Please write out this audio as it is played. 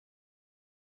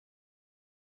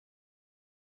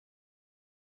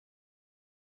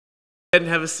And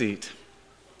have a seat.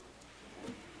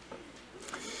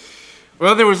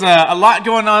 Well, there was a lot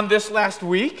going on this last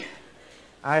week.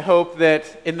 I hope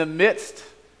that in the midst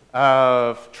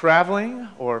of traveling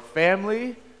or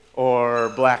family or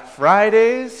Black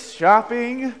Fridays,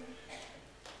 shopping,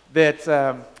 that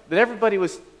everybody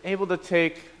was able to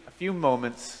take a few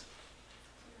moments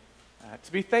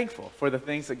to be thankful for the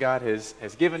things that God has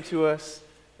given to us,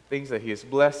 the things that He has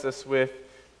blessed us with,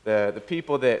 the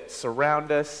people that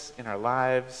surround us in our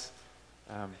lives,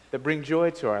 that bring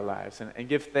joy to our lives, and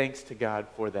give thanks to God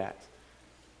for that.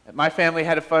 My family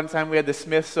had a fun time. We had the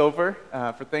Smiths over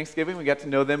for Thanksgiving. We got to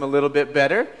know them a little bit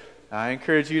better. I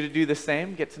encourage you to do the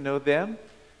same, get to know them.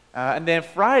 And then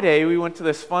Friday, we went to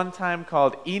this fun time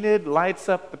called Enid Lights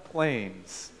Up the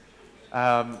Plains.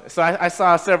 So I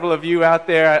saw several of you out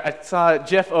there. I saw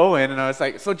Jeff Owen, and I was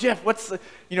like, so Jeff,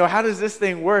 how does this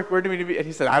thing work? Where do we be? And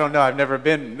he said, I don't know. I've never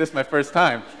been. This is my first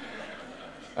time.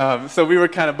 So we were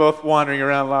kind of both wandering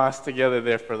around lost together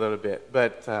there for a little bit.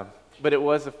 But it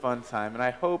was a fun time, and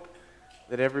I hope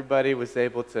that everybody was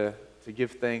able to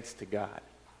give thanks to God.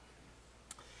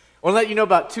 I want to let you know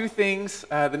about two things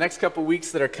the next couple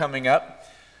weeks that are coming up.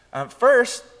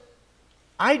 First,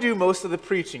 I do most of the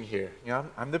preaching here.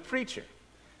 I'm the preacher.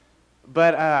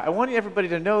 But I want everybody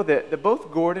to know that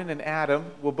both Gordon and Adam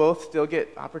will both still get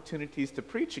opportunities to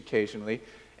preach occasionally.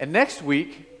 And next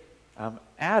week,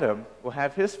 Adam will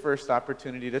have his first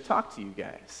opportunity to talk to you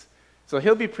guys. So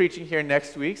he'll be preaching here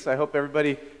next week, so I hope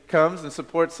everybody comes and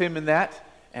supports him in that.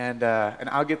 And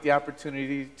I'll get the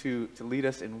opportunity to lead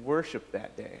us in worship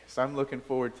that day. So I'm looking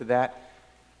forward to that.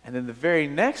 And then the very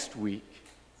next week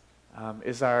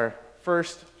is our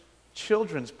first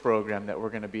children's program that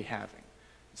we're going to be having.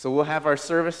 So we'll have our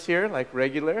service here like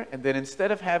regular, and then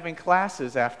instead of having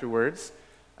classes afterwards,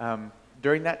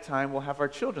 during that time we'll have our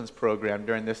children's program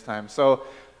during this time. So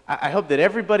I hope that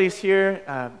everybody's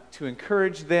here to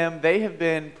encourage them. They have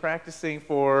been practicing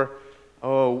for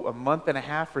a month and a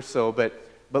half or so, but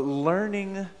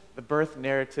learning the birth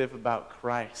narrative about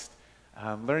Christ,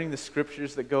 learning the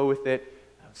scriptures that go with it,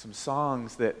 some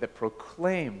songs that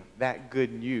proclaim that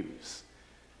good news.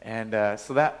 And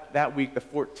so that week, the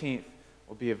 14th,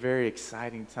 will be a very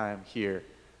exciting time here.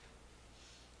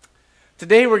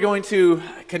 Today we're going to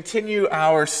continue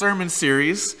our sermon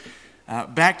series,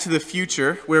 Back to the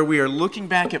Future, where we are looking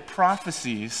back at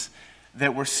prophecies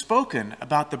that were spoken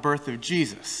about the birth of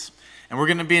Jesus. And we're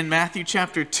going to be in Matthew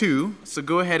chapter 2, so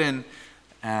go ahead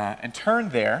and turn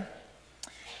there.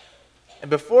 And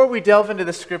before we delve into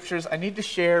the scriptures, I need to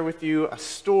share with you a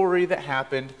story that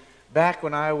happened back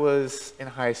when I was in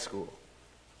high school.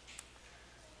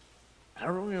 I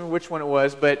don't remember which one it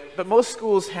was, but most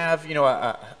schools have,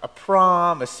 a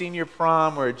prom, a senior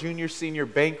prom, or a junior-senior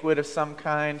banquet of some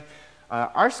kind.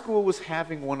 Our school was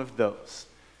having one of those.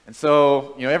 And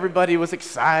so, everybody was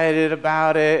excited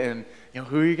about it, and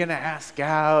who are you going to ask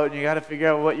out? And you got to figure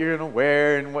out what you're going to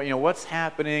wear and what's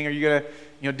happening. Are you going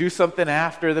to do something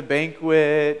after the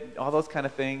banquet? All those kind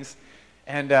of things.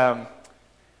 And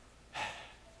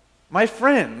my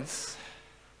friends,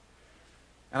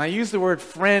 and I use the word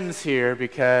friends here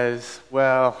because,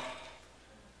 well,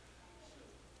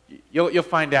 you'll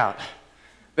find out.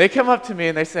 They come up to me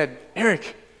and they said,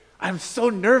 Eric, I'm so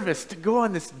nervous to go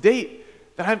on this date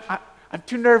that I'm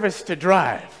too nervous to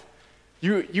drive.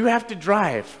 You have to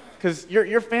drive because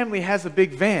your family has a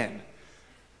big van.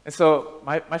 And so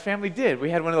my family did. We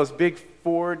had one of those big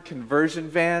Ford conversion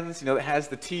vans, that has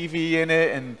the TV in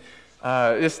it, and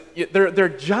they're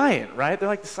giant, right? They're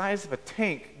like the size of a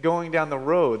tank going down the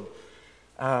road.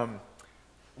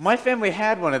 My family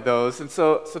had one of those, and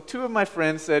so two of my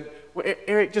friends said, well,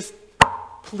 Eric,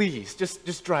 please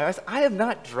drive. I said, I am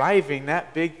not driving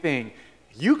that big thing.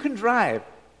 You can drive.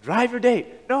 Drive your date.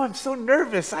 No, I'm so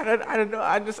nervous. I don't know.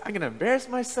 I'm going to embarrass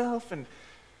myself. And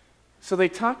so they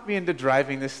talked me into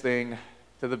driving this thing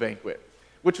to the banquet,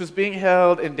 which was being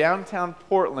held in downtown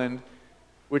Portland,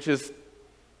 which is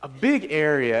a big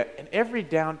area, and every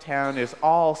downtown is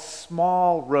all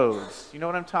small roads. You know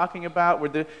what I'm talking about?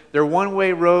 Where they're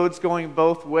one-way roads going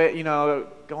both ways,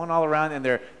 going all around, and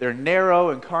they're narrow,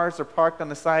 and cars are parked on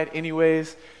the side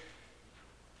anyways.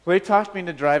 Well, they talked me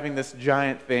into driving this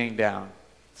giant thing down.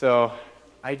 So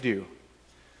I do.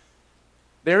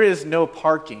 There is no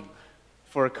parking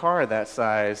for a car that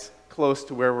size close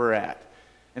to where we're at.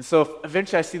 And so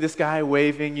eventually I see this guy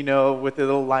waving, with a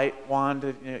little light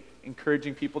wand,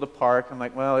 encouraging people to park. I'm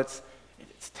like, well, it's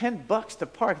 $10 to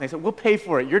park. And they said, we'll pay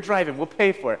for it. You're driving. We'll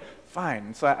pay for it. Fine.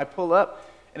 And so I pull up,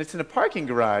 and it's in a parking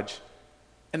garage.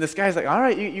 And this guy's like, all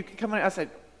right, you can come in. I said,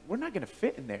 we're not going to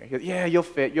fit in there. He goes, yeah, you'll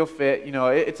fit.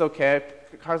 It's okay.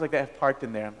 Cars like that have parked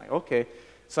in there. I'm like, okay.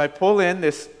 So I pull in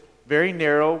this very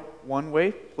narrow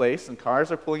one-way place, and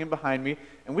cars are pulling in behind me,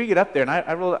 and we get up there, and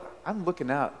I'm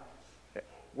looking out.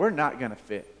 We're not going to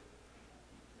fit.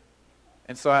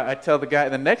 And so I tell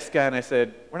the next guy, and I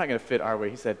said, we're not going to fit, are we?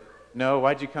 He said, no,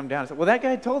 why'd you come down? I said, well, that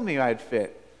guy told me I'd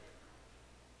fit.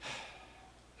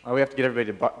 Well, we have to get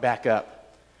everybody to back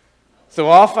up. So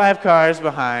all 5 cars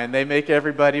behind, they make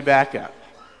everybody back up.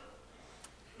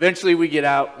 Eventually we get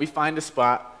out, we find a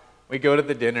spot, we go to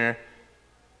the dinner,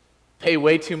 pay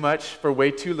way too much for way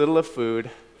too little of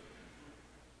food.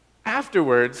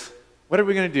 Afterwards, what are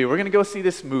we going to do? We're going to go see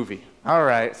this movie. All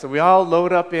right, so we all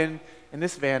load up in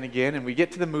this van again, and we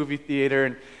get to the movie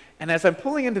theater, and as I'm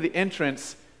pulling into the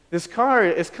entrance, this car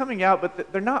is coming out,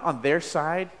 but they're not on their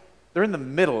side. They're in the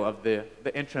middle of the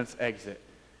entrance exit.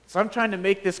 So I'm trying to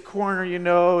make this corner,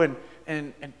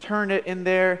 and turn it in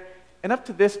there. And up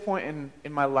to this point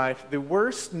in my life, the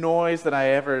worst noise that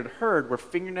I ever had heard were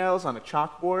fingernails on a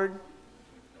chalkboard.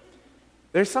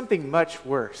 There's something much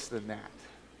worse than that.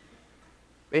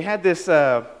 They had this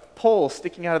pole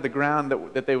sticking out of the ground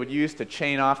that they would use to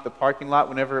chain off the parking lot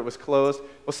whenever it was closed.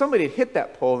 Well, somebody had hit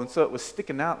that pole, and so it was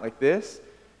sticking out like this.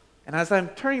 And as I'm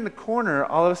turning the corner,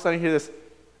 all of a sudden I hear this,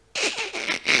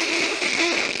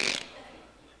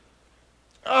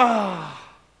 I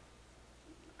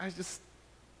just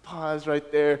pause right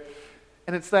there,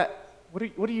 and it's that, what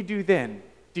do you do then?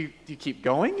 Do you keep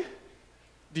going?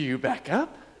 Do you back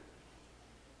up?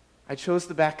 I chose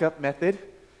the backup method.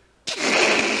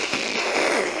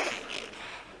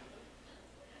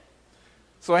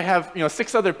 So I have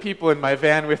 6 other people in my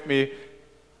van with me.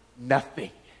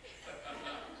 Nothing.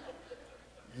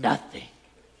 Nothing.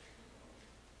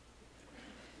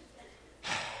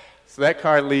 So that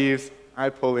car leaves, I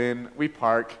pull in, we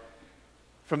park.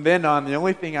 From then on, the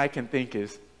only thing I can think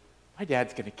is, my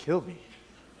dad's going to kill me.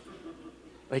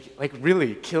 Like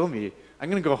really kill me. I'm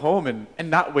going to go home and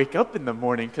not wake up in the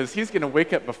morning because he's going to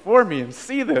wake up before me and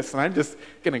see this, and I'm just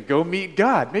going to go meet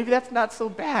God. Maybe that's not so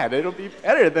bad. It'll be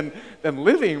better than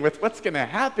living with what's going to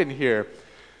happen here.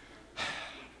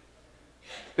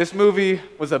 This movie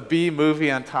was a B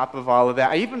movie on top of all of that.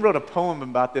 I even wrote a poem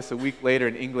about this a week later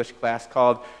in English class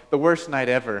called The Worst Night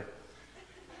Ever.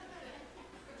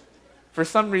 For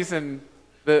some reason,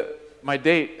 my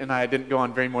date and I didn't go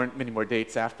on many more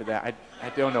dates after that. I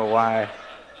don't know why.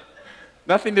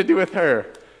 Nothing to do with her.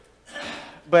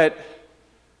 But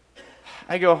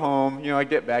I go home, I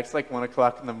get back. It's like 1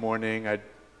 o'clock in the morning. I'm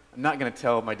not going to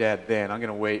tell my dad then. I'm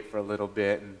going to wait for a little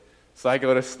bit. And so I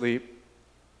go to sleep.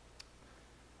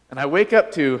 And I wake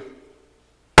up to,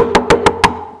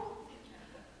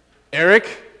 Eric,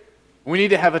 we need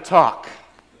to have a talk.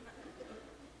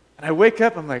 And I wake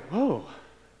up, I'm like, whoa.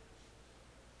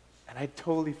 And I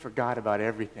totally forgot about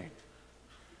everything.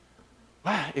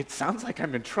 Wow, it sounds like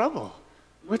I'm in trouble.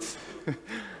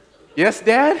 Yes,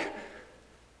 Dad?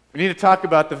 We need to talk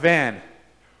about the van.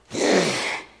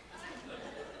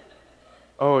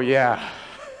 Oh, yeah.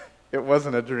 It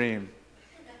wasn't a dream.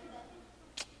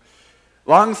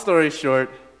 Long story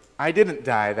short, I didn't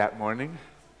die that morning.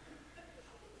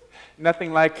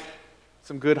 Nothing like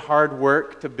some good hard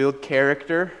work to build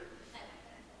character,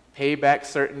 pay back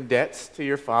certain debts to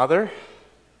your father.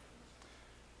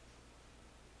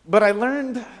 But I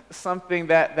learned something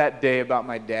that day about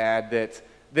my dad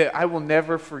that I will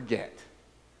never forget.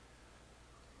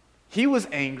 He was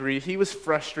angry, he was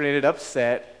frustrated,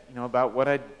 upset, about what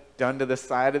I'd done to the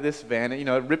side of this van. It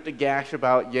ripped a gash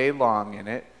about yay long in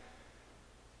it.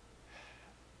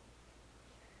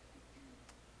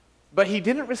 But he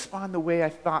didn't respond the way I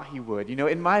thought he would.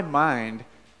 In my mind,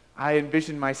 I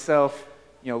envisioned myself,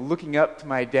 looking up to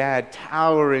my dad,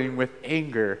 towering with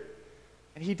anger.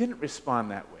 And he didn't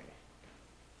respond that way.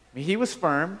 He was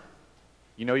firm.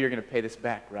 You're going to pay this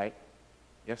back, right?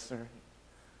 Yes, sir.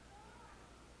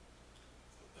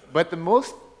 But the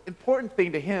most important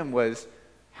thing to him was,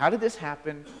 how did this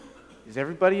happen? Is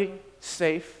everybody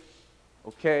safe?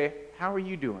 Okay, how are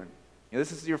you doing?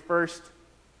 This is your first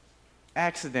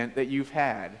accident that you've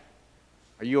had.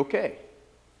 Are you okay?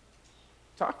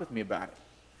 Talk with me about it.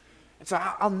 And so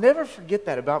I'll never forget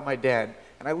that about my dad.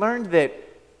 And I learned that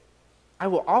I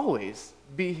will always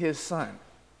be his son.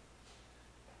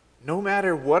 No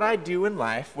matter what I do in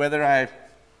life, whether I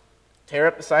tear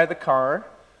up the side of the car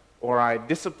or I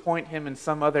disappoint him in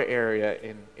some other area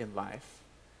in life,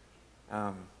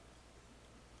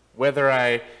 whether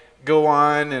I go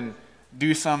on and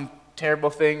do some terrible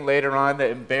thing later on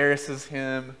that embarrasses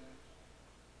him,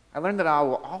 I learned that I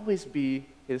will always be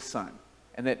his son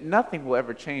and that nothing will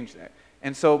ever change that.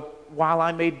 And so while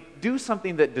I may do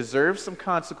something that deserves some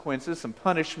consequences, some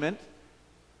punishment,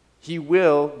 He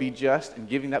will be just in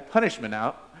giving that punishment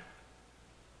out,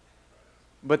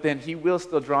 but then he will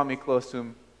still draw me close to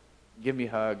him, give me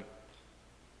a hug,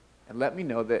 and let me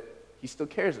know that he still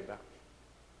cares about me.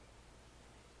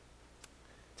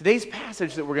 Today's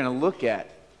passage that we're going to look at,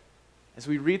 as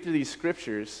we read through these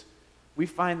scriptures, we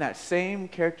find that same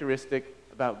characteristic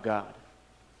about God.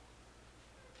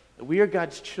 That we are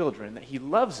God's children, that he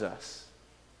loves us,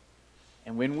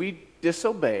 and when we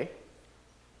disobey,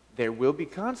 there will be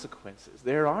consequences.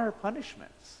 There are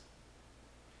punishments.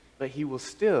 But he will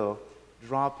still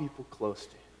draw people close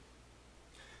to him.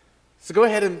 So go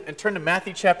ahead and turn to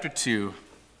Matthew chapter 2.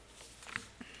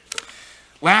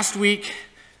 Last week,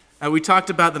 we talked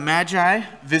about the Magi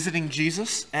visiting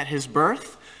Jesus at his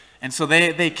birth. And so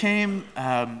they came,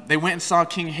 they went and saw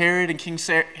King Herod, and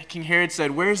King Herod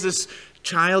said, "Where's this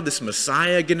child, this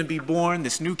Messiah going to be born,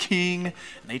 this new king?" And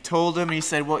they told him, and he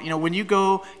said, "Well, when you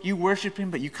go, you worship him,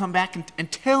 but you come back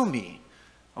and tell me,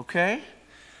 okay?"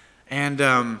 And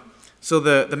so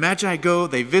the Magi go,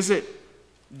 they visit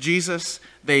Jesus,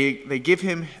 they give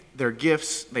him their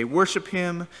gifts, they worship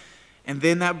him, and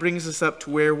then that brings us up to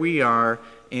where we are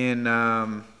in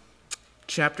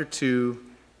chapter 2,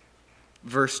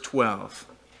 verse 12.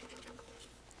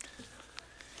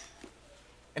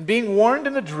 "And being warned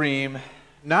in a dream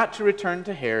not to return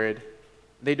to Herod,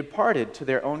 they departed to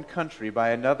their own country by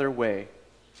another way.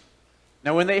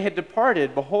 Now when they had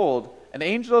departed, behold, an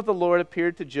angel of the Lord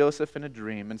appeared to Joseph in a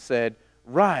dream and said,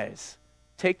 'Rise,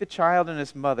 take the child and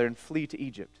his mother and flee to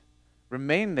Egypt.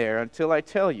 Remain there until I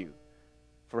tell you,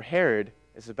 for Herod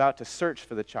is about to search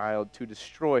for the child to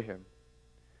destroy him.'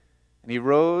 And he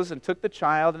rose and took the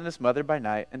child and his mother by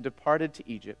night and departed to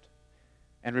Egypt,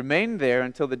 and remained there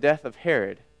until the death of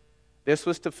Herod. This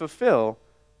was to fulfill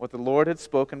what the Lord had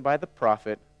spoken by the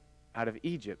prophet, 'Out of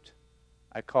Egypt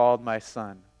I called my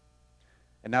son.'"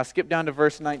 And now skip down to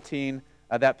verse 19.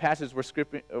 That passage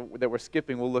that we're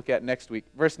skipping we'll look at next week.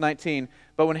 Verse 19,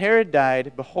 "But when Herod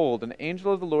died, behold, an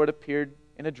angel of the Lord appeared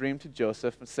in a dream to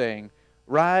Joseph, saying,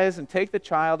 'Rise and take the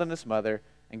child and his mother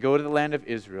and go to the land of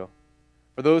Israel.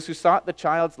 For those who sought the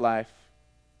child's life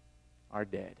are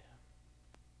dead.'"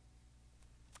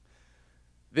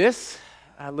 This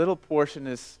little portion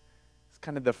is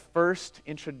kind of the first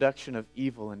introduction of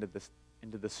evil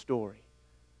into the story.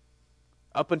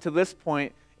 Up until this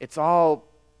point, it's all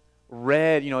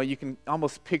red. You can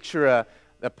almost picture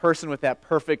a person with that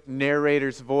perfect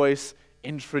narrator's voice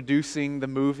introducing the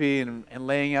movie and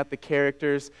laying out the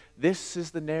characters. This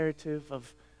is the narrative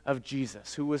of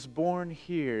Jesus, who was born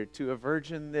here to a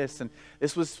virgin this, and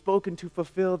this was spoken to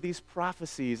fulfill these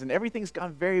prophecies, and everything's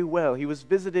gone very well. He was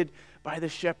visited by the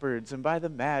shepherds and by the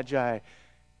Magi.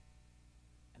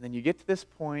 And then you get to this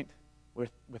point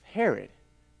with Herod,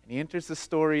 and he enters the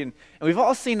story, and we've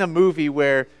all seen a movie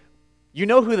where you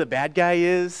know who the bad guy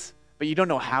is, but you don't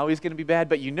know how he's going to be bad,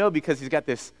 but you know because he's got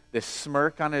this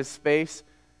smirk on his face,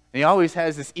 and he always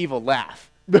has this evil laugh.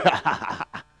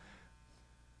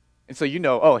 And so you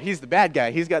know, oh, he's the bad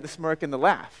guy. He's got the smirk and the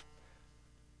laugh.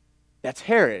 That's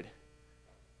Herod.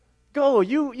 "Go,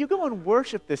 you go and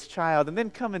worship this child, and then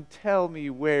come and tell me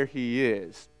where he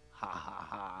is." Ha, ha,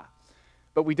 ha.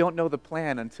 But we don't know the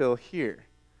plan until here.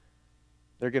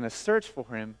 They're going to search for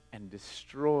him and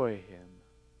destroy him.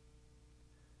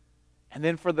 And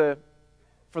then for the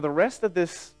rest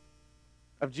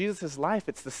of Jesus' life,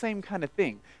 it's the same kind of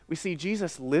thing. We see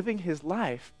Jesus living his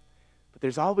life, but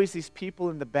there's always these people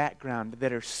in the background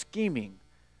that are scheming,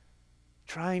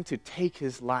 trying to take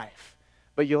his life.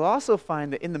 But you'll also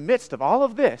find that in the midst of all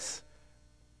of this,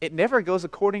 it never goes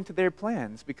according to their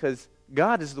plans because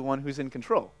God is the one who's in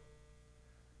control.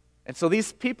 And so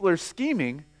these people are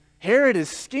scheming. Herod is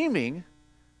scheming,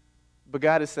 but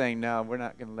God is saying, "No, we're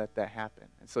not going to let that happen."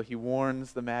 And so he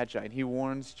warns the Magi, and he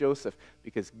warns Joseph,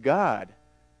 because God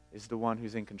is the one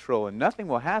who's in control, and nothing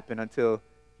will happen until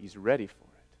he's ready for it.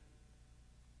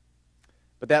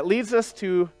 But that leads us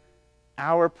to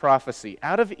our prophecy.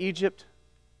 "Out of Egypt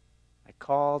I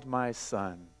called my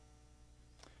son."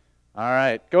 All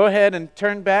right, go ahead and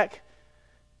turn back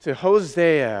to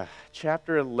Hosea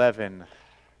chapter 11.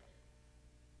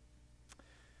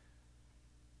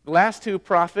 The last two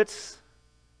prophets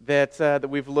that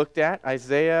we've looked at,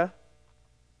 Isaiah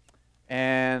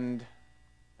and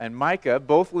Micah,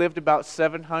 both lived about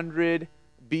 700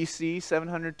 BC,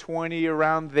 720,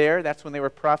 around there. That's when they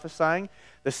were prophesying.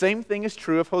 The same thing is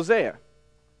true of Hosea.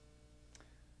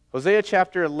 Hosea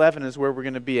chapter 11 is where we're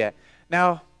going to be at.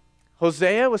 Now,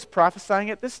 Hosea was prophesying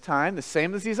at this time, the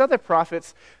same as these other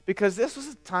prophets, because this was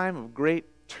a time of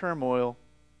great turmoil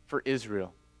for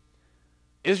Israel.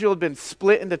 Israel had been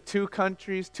split into two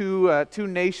countries, two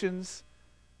nations.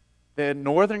 The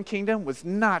northern kingdom was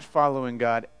not following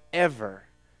God ever.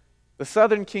 The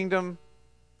southern kingdom,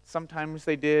 sometimes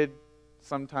they did,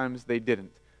 sometimes they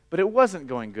didn't. But it wasn't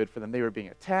going good for them. They were being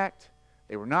attacked.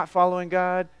 They were not following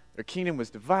God. Their kingdom was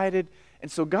divided.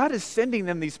 And so God is sending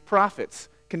them these prophets,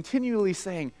 continually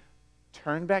saying,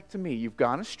 turn back to me. You've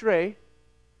gone astray,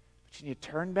 but you need to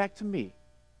turn back to me.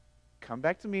 Come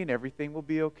back to me and everything will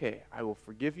be okay. I will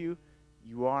forgive you.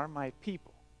 You are my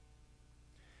people.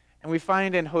 And we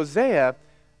find in Hosea,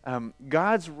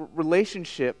 God's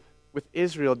relationship with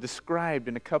Israel described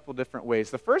in a couple different ways.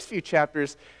 The first few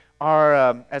chapters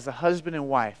are as a husband and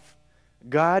wife.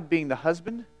 God being the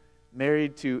husband,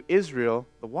 married to Israel,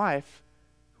 the wife,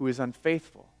 who is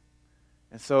unfaithful.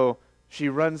 And so she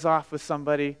runs off with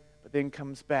somebody, but then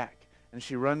comes back. And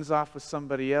she runs off with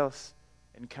somebody else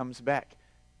and comes back.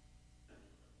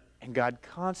 And God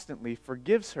constantly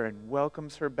forgives her and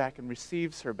welcomes her back and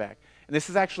receives her back. And this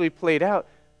is actually played out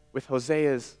with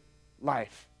Hosea's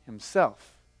life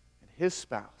himself and his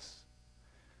spouse.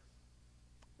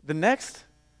 The next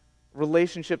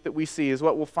relationship that we see is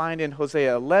what we'll find in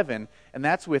Hosea 11, and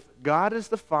that's with God as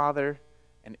the father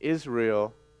and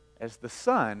Israel as the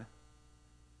son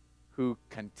who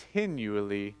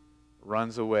continually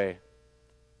runs away.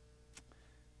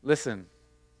 Listen,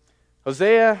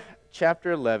 Hosea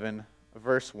chapter 11,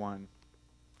 verse 1.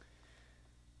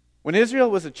 When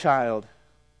Israel was a child,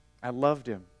 I loved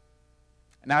him,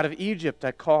 and out of Egypt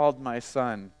I called my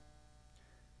son.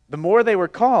 The more they were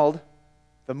called,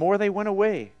 the more they went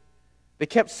away. They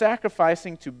kept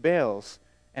sacrificing to Baals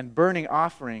and burning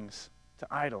offerings to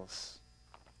idols.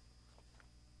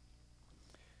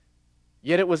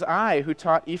 Yet it was I who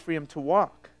taught Ephraim to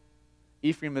walk.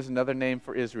 Ephraim is another name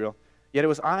for Israel. Yet it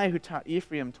was I who taught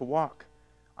Ephraim to walk.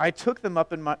 I took them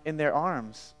up in their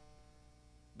arms,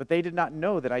 but they did not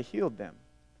know that I healed them.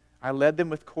 I led them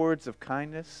with cords of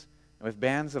kindness and with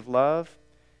bands of love,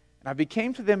 and I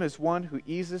became to them as one who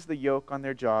eases the yoke on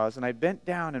their jaws, and I bent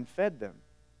down and fed them.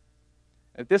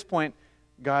 At this point,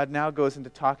 God now goes into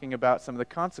talking about some of the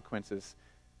consequences.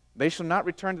 They shall not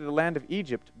return to the land of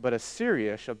Egypt, but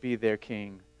Assyria shall be their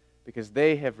king, because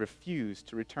they have refused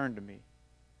to return to me.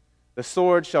 The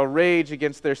sword shall rage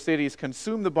against their cities,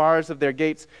 consume the bars of their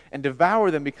gates, and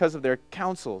devour them because of their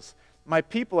counsels. My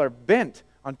people are bent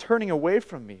on turning away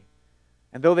from me.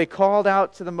 And though they called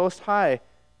out to the Most High,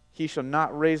 he shall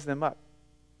not raise them up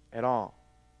at all.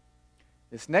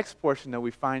 This next portion, though,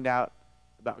 we find out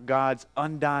about God's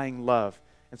undying love.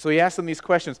 And so he asks them these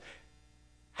questions.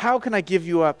 How can I give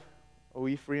you up, O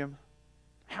Ephraim?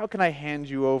 How can I hand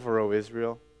you over, O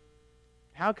Israel?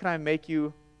 How can I make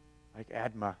you like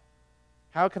Admah?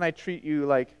 How can I treat you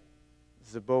like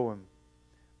Zeboim?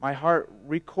 My heart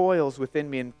recoils within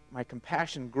me, and my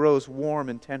compassion grows warm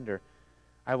and tender.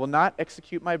 I will not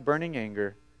execute my burning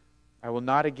anger. I will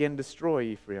not again destroy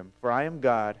Ephraim, for I am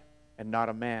God and not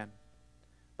a man,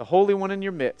 the Holy One in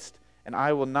your midst, and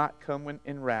I will not come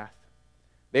in wrath.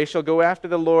 They shall go after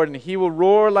the Lord, and he will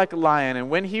roar like a lion, and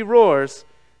when he roars,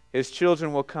 his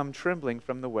children will come trembling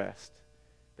from the west.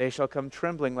 They shall come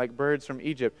trembling like birds from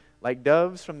Egypt, like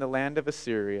doves from the land of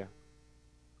Assyria.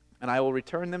 And I will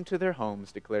return them to their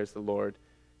homes, declares the Lord.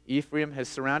 Ephraim has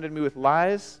surrounded me with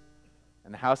lies,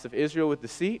 and the house of Israel with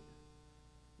deceit,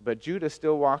 but Judah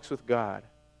still walks with God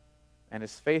and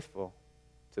is faithful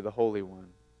to the Holy One.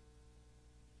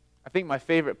 I think my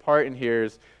favorite part in here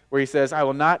is where he says, I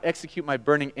will not execute my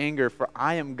burning anger, for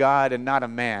I am God and not a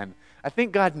man. I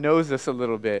think God knows us a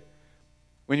little bit.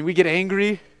 When we get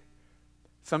angry,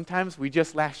 sometimes we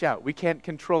just lash out. We can't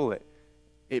control it.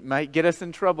 It might get us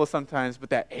in trouble sometimes, but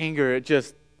that anger, it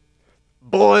just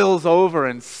boils over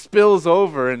and spills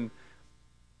over, and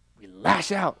we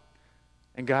lash out.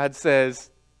 And God says,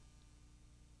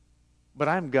 but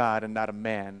I'm God and not a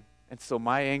man, and so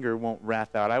my anger won't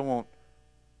wrath out. I won't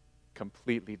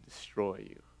completely destroy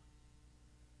you.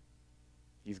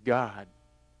 He's God,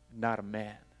 not a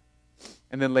man.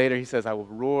 And then later he says, I will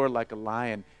roar like a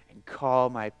lion and call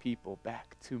my people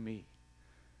back to me.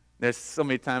 There's so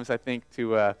many times I think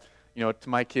to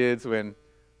my kids when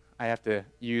I have to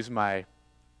use my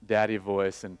daddy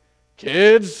voice and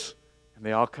kids, and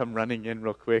they all come running in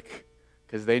real quick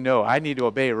because they know I need to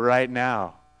obey right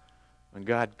now. When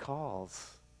God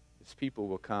calls, his people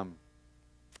will come.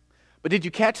 But did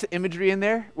you catch the imagery in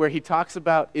there where he talks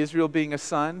about Israel being a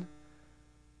son?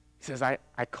 He says, I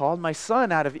called my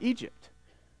son out of Egypt.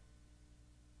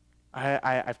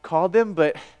 I've called them,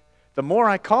 but the more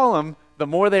I call them, the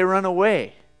more they run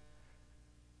away.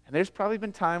 And there's probably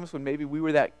been times when maybe we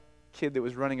were that kid that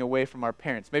was running away from our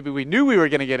parents. Maybe we knew we were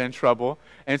going to get in trouble,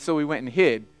 and so we went and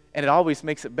hid. And it always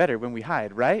makes it better when we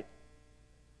hide, right?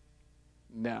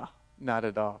 No. Not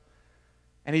at all.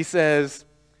 And he says,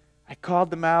 I called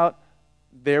them out.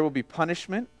 There will be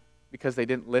punishment because they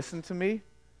didn't listen to me.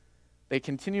 They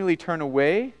continually turn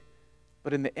away,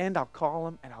 but in the end I'll call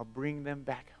them and I'll bring them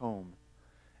back home.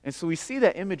 And so we see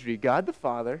that imagery, God the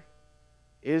Father,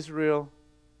 Israel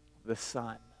the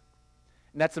Son.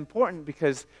 And that's important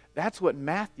because that's what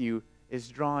Matthew is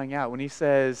drawing out when he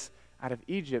says, out of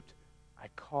Egypt, I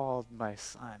called my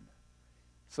son.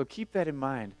 So keep that in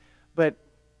mind. But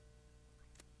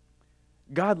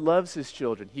God loves his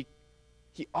children. He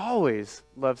always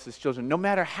loves his children. No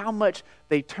matter how much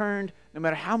they turned, no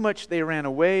matter how much they ran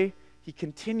away, he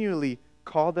continually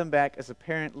called them back as a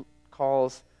parent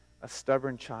calls a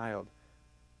stubborn child.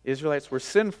 Israelites were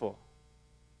sinful.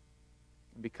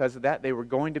 And because of that, they were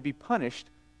going to be punished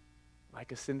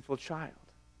like a sinful child.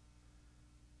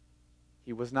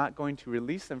 He was not going to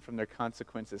release them from their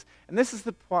consequences. And this is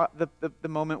the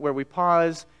moment where we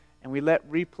pause and we let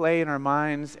replay in our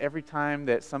minds every time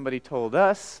that somebody told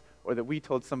us or that we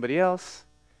told somebody else,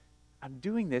 I'm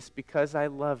doing this because I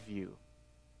love you.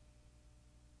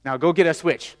 Now go get a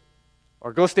switch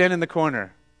or go stand in the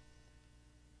corner.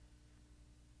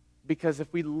 Because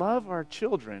if we love our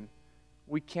children,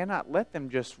 we cannot let them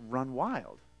just run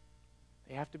wild.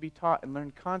 They have to be taught and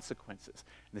learn consequences.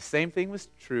 And the same thing was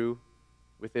true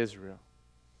with Israel.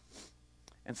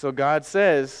 And so God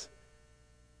says,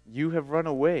 you have run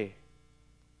away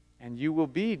and you will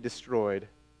be destroyed.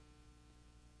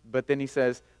 But then he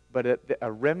says, but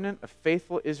a remnant of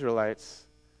faithful Israelites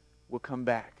will come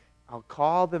back. I'll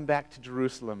call them back to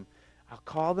Jerusalem. I'll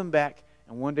call them back,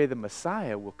 and one day the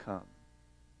Messiah will come.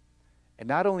 And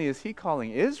not only is he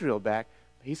calling Israel back,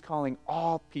 but he's calling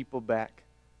all people back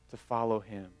to follow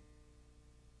him.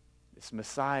 This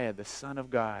Messiah, the Son of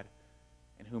God,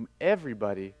 in whom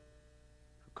everybody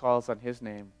who calls on his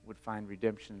name would find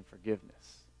redemption and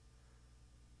forgiveness.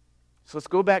 So let's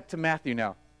go back to Matthew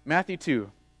now. Matthew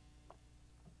 2.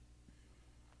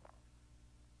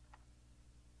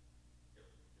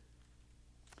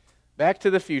 Back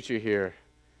to the future here.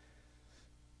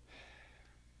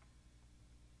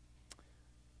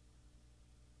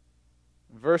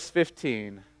 Verse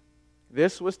 15.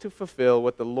 This was to fulfill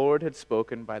what the Lord had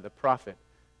spoken by the prophet.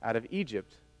 Out of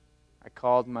Egypt I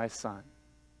called my son.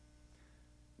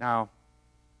 Now,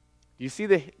 do you see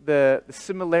the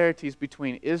similarities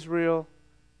between Israel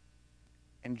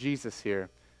and Jesus here?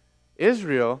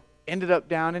 Israel ended up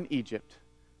down in Egypt.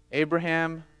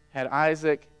 Abraham had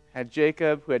Isaac, had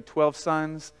Jacob, who had 12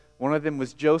 sons. One of them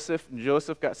was Joseph, and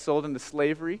Joseph got sold into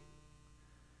slavery.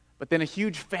 But then a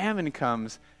huge famine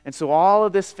comes, and so all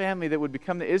of this family that would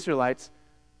become the Israelites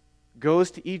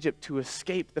goes to Egypt to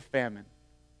escape the famine.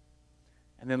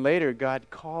 And then later, God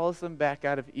calls them back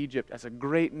out of Egypt as a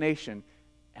great nation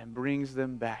and brings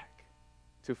them back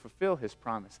to fulfill his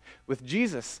promise. With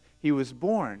Jesus, he was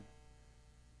born,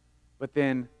 but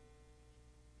then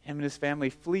him and his family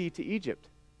flee to Egypt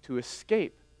to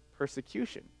escape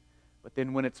persecution. But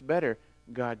then when it's better,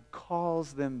 God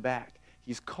calls them back.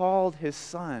 He's called his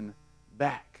son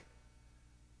back.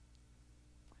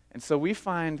 And so we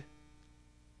find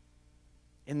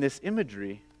in this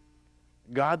imagery,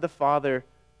 God the Father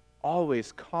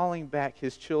always calling back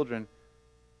his children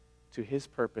to his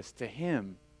purpose, to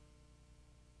him.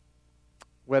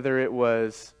 Whether it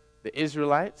was the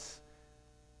Israelites,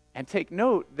 and take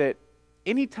note that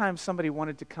anytime somebody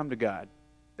wanted to come to God,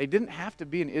 they didn't have to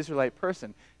be an Israelite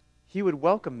person. He would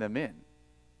welcome them in.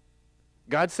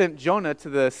 God sent Jonah to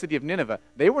the city of Nineveh.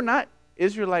 They were not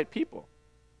Israelite people.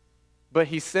 But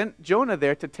he sent Jonah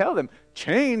there to tell them,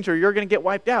 change or you're going to get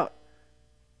wiped out.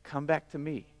 Come back to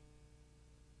me.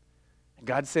 And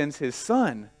God sends his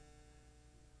son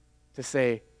to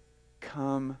say,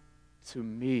 come to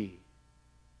me.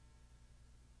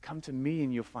 Come to me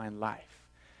and you'll find life.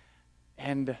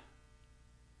 And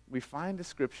we find a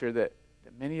scripture that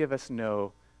many of us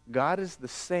know. God is the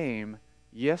same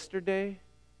yesterday,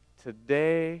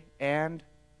 today, and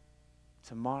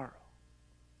tomorrow.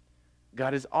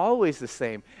 God is always the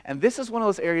same. And this is one of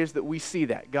those areas that we see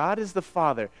that. God is the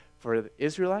Father for the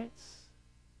Israelites,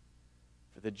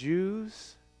 for the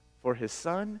Jews, for his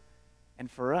Son, and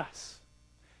for us.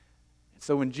 And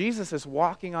so when Jesus is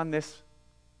walking on this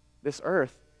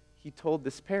earth, he told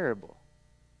this parable.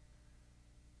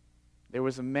 There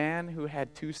was a man who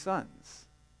had 2 sons.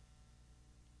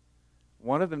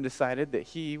 One of them decided that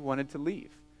he wanted to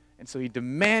leave. And so he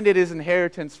demanded his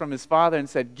inheritance from his father and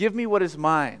said, give me what is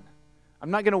mine. I'm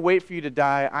not going to wait for you to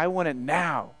die. I want it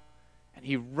now. And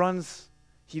he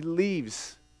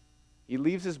leaves. He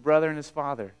leaves his brother and his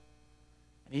father.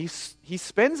 And he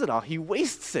spends it all. He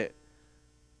wastes it.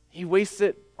 He wastes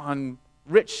it on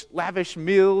rich, lavish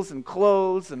meals and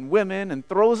clothes and women and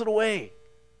throws it away.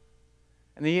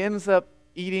 And he ends up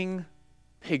eating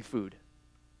pig food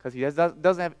because he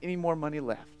doesn't have any more money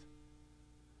left.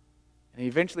 And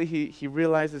eventually he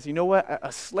realizes, you know what,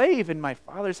 a slave in my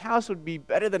father's house would be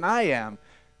better than I am.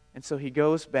 And so he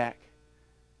goes back.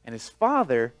 And his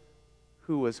father,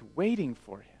 who was waiting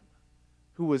for him,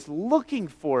 who was looking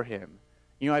for him.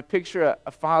 You know, I picture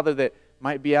a father that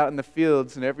might be out in the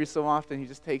fields, and every so often he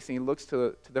just takes and he looks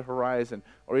to the horizon,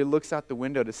 or he looks out the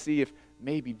window to see if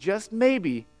maybe, just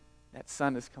maybe, that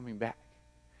son is coming back.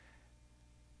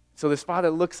 So this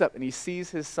father looks up and he sees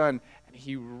his son, and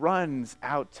he runs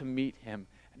out to meet him,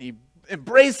 and he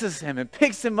embraces him and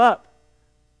picks him up.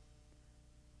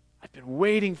 I've been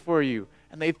waiting for you.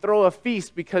 And they throw a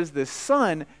feast because the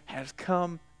son has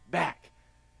come back.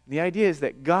 And the idea is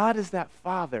that God is that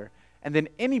father, and then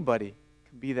anybody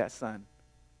can be that son.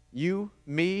 You,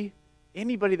 me,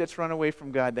 anybody that's run away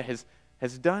from God, that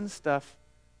has done stuff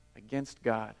against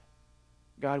God,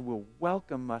 God will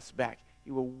welcome us back.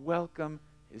 He will welcome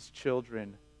his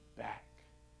children back.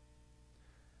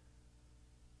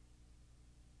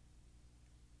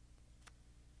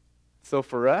 So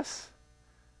for us,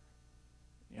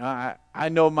 you know, I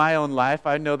know my own life.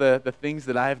 I know the things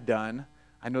that I've done.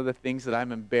 I know the things that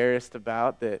I'm embarrassed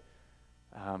about that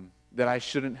I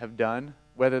shouldn't have done,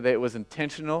 whether it was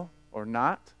intentional or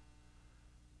not.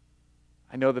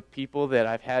 I know the people that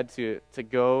I've had to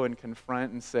go and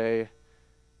confront and say,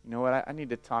 you know what, I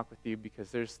need to talk with you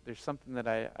because there's something that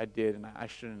I did and I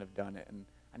shouldn't have done it, and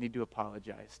I need to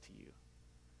apologize to you.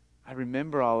 I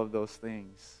remember all of those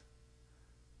things.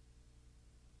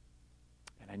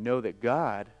 And I know that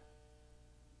God,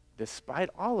 despite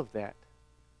all of that,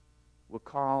 will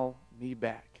call me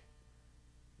back,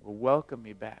 will welcome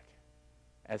me back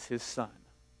as his son.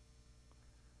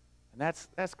 And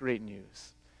that's great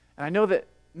news. And I know that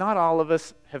not all of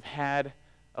us have had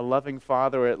a loving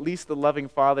father, or at least the loving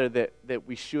father that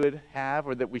we should have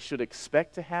or that we should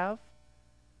expect to have.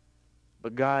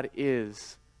 But God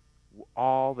is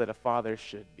all that a father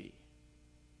should be.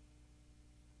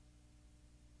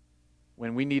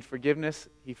 When we need forgiveness,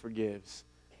 he forgives.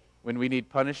 When we need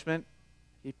punishment,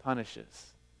 he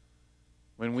punishes.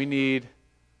 When we need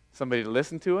somebody to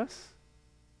listen to us,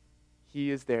 he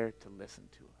is there to listen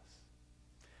to us.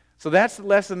 So that's the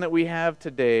lesson that we have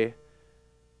today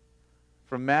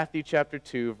from Matthew chapter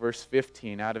 2, verse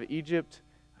 15. Out of Egypt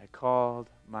I called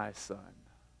my son.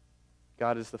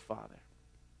 God is the Father.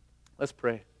 Let's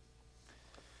pray.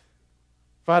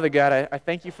 Father God, I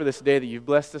thank you for this day that you've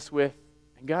blessed us with.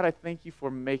 And God, I thank you for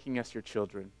making us your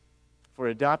children, for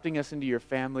adopting us into your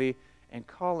family and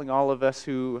calling all of us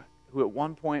who at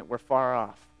one point were far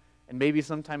off. And maybe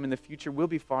sometime in the future we'll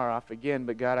be far off again.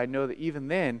 But God, I know that even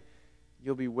then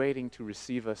you'll be waiting to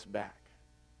receive us back.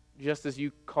 Just as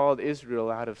you called Israel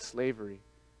out of slavery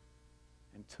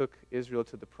and took Israel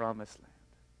to the promised land.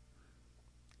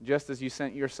 Just as you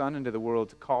sent your son into the world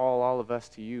to call all of us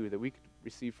to you, that we could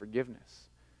receive forgiveness.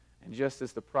 And just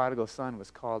as the prodigal son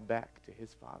was called back to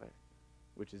his father,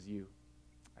 which is you.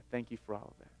 I thank you for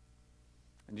all of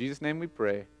that. In Jesus' name we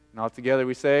pray. And all together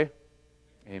we say,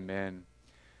 amen.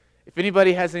 If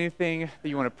anybody has anything that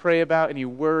you want to pray about, any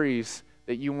worries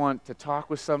that you want to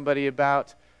talk with somebody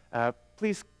about,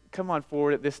 please come on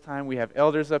forward at this time. We have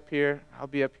elders up here. I'll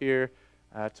be up here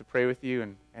to pray with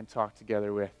you and talk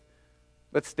together with.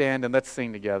 Let's stand and let's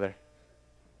sing together.